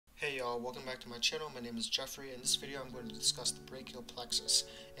y'all, welcome back to my channel. My name is Jeffrey. In this video I'm going to discuss the brachial plexus,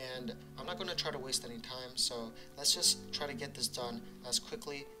 and I'm not going to try to waste any time, so let's just try to get this done as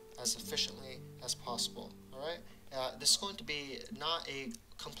quickly, as efficiently as possible. Alright, this is going to be not a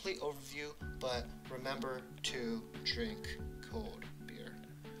complete overview, but remember to drink cold beer.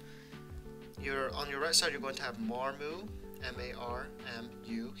 On your right side you're going to have marmu,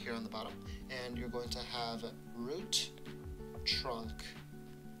 M-A-R-M-U, here on the bottom, and you're going to have root, trunk,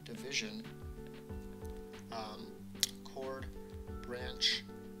 division, cord, branch.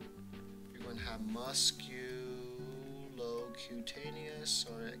 You're going to have musculocutaneous,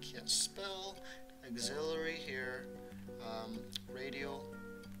 sorry I can't spell, axillary here, radial,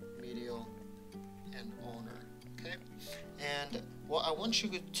 medial, and ulnar. Okay, and what I want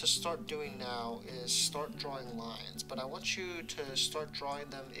you to start doing now is start drawing lines, but I want you to start drawing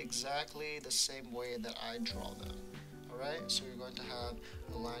them exactly the same way that I draw them. Alright, so you're going to have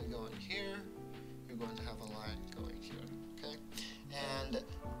a line going here, you're going to have a line going here, okay? And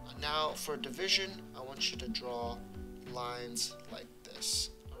now for division, I want you to draw lines like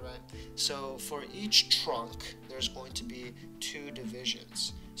this, alright? So for each trunk, there's going to be two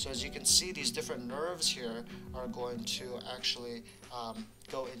divisions. So as you can see, these different nerves here are going to actually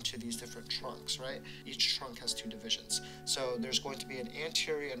go into these different trunks, right? Each trunk has two divisions. So there's going to be an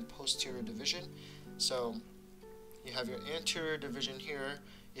anterior and posterior division. So you have your anterior division here,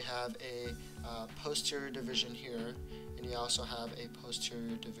 you have a posterior division here, and you also have a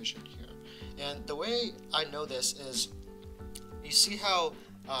posterior division here. And the way I know this is, you see how,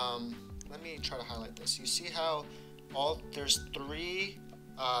 let me try to highlight this. You see how there's three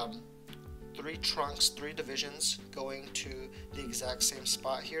trunks, three divisions going to the exact same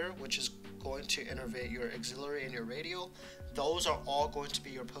spot here, which is going to innervate your axillary and your radial. Those are all going to be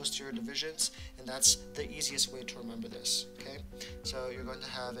your posterior divisions, and that's the easiest way to remember this. Okay, so you're going to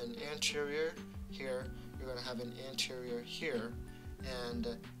have an anterior here, you're going to have an anterior here,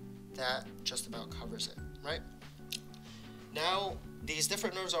 and that just about covers it, right? Now these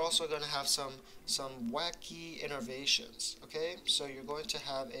different nerves are also going to have some wacky innervations. Okay, so you're going to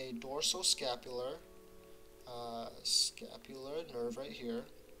have a dorsal scapular nerve right here.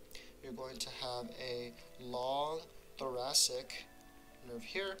 You're going to have a long thoracic nerve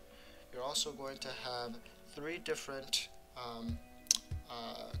here. You're also going to have three different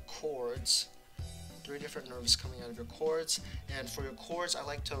cords, three different nerves coming out of your cords. And for your cords, I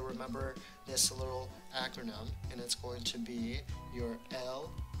like to remember this little acronym, and it's going to be your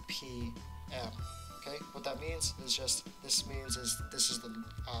LPM. Okay, what that means is just, this is the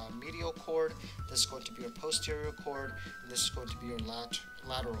medial cord, this is going to be your posterior cord, and this is going to be your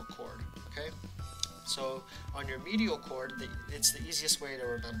lateral cord. Okay, so on your medial cord, it's the easiest way to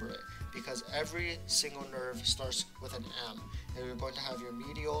remember it, because every single nerve starts with an M. And you're going to have your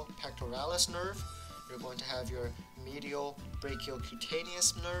medial pectoralis nerve, you're going to have your medial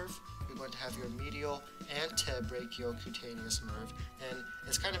brachiocutaneous nerve, you're going to have your medial antebrachiocutaneous nerve, and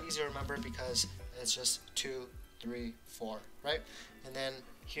it's kind of easy to remember because it's just 2, 3, 4, right? And then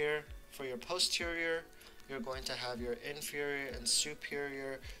here for your posterior, you're going to have your inferior and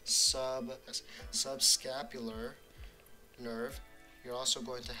superior subscapular nerve. You're also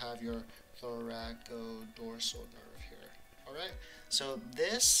going to have your thoracodorsal nerve here. Alright, so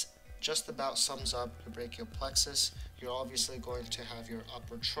this just about sums up your brachial plexus. You're obviously going to have your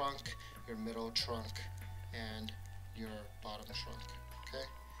upper trunk, your middle trunk, and your bottom trunk. Okay,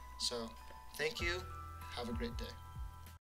 so thank you. Have a great day.